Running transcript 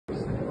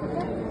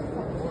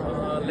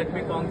Let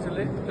me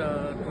congratulate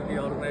to the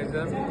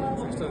organizer,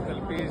 Mr.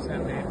 Kalpesh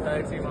and the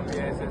entire team of the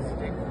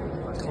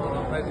ISST for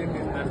organizing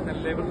this national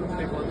level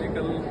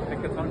technological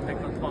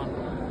hackathon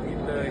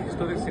in the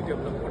historic city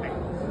of the Pune.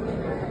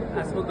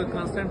 As for the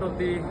constant of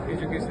the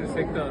education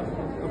sector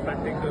to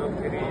practical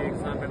theory,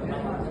 exam and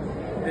now,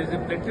 there is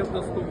plenty of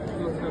the scope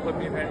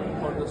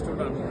for the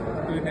students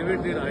to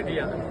innovate their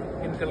idea,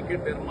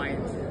 inculcate their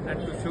minds and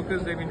to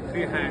showcase them in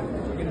free hand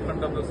in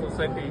front of the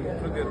society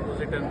through their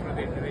project and through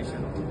the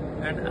innovation.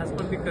 And as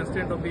per the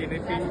constraint of the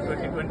NAP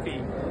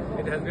 2020,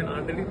 it has been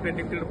already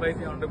predicted by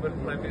the Honorable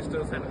Prime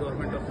Ministers and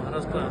Government of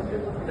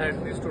Maharashtra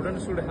that the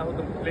students should have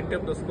plenty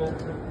of the scope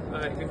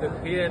with the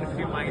clear and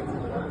free mind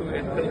to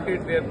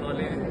inculcate their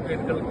knowledge, to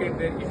inculcate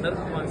their inner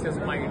conscious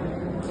mind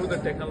through the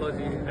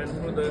technology and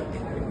through the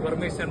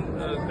information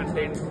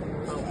content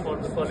for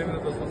the solving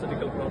of the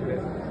societal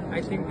problem.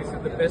 I think this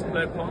is the best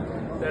platform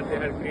that they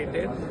have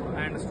created,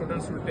 and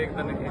students should take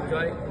and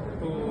enjoy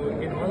to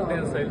involve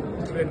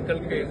themselves, to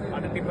inculcate,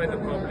 identify the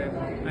problem,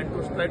 and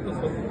to try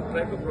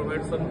to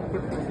provide some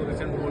good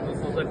solution for the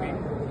society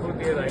through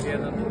their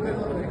ideas and through their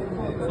project.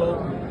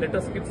 So let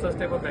us keep such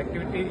type of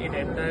activity in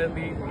entire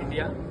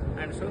India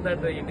and show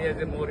that India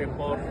is a more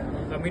empowered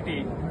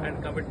committee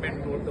and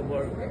commitment toward the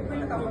world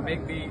to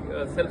make the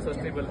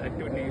self-sustainable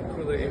activity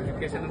through the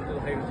education and through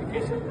higher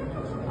education.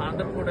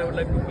 Another point I would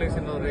like to place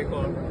in our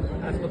record,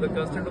 as for the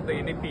constant of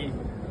the NEP,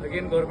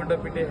 again Government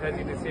of India has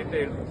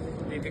initiated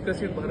the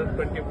Vikasit Bharat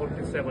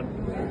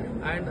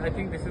 2047, and I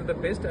think this is the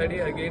best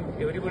idea. Again,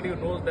 everybody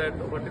knows that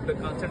what is the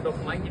concept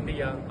of my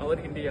India, our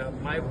India,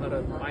 my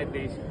Bharat, my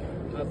Desh,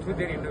 through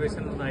their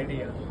innovation and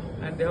idea.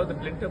 And they have the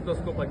plenty of the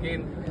scope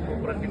again to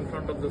run in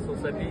front of the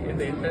society in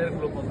the entire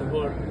globe of the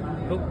world.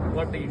 Look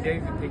what the India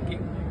is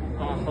thinking,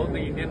 how the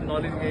Indian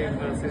knowledge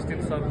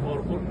systems are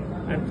powerful,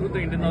 and through the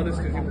Indian knowledge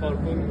system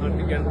powerful,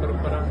 भारतीय ज्ञान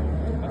परंपरा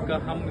का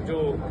हम जो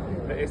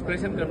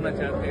expression करना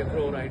चाहते हैं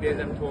through our ideas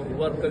and through our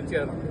work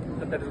culture,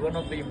 and that is one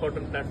of the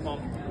important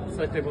platforms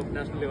such type of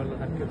national level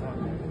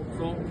hackathon.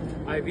 So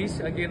I wish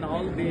again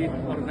all the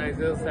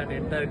organizers and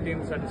entire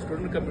teams and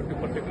student community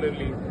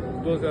particularly,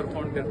 those who have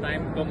found their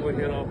time, come over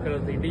here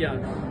across India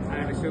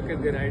and showcase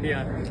their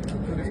idea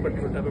through this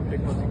particular type of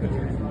technological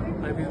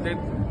event. I wish them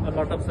a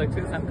lot of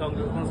success and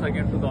congratulations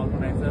again to the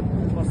organizer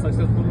for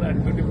successful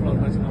and beautiful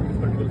organization of this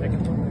particular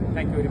hackathon.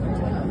 Thank you very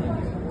much.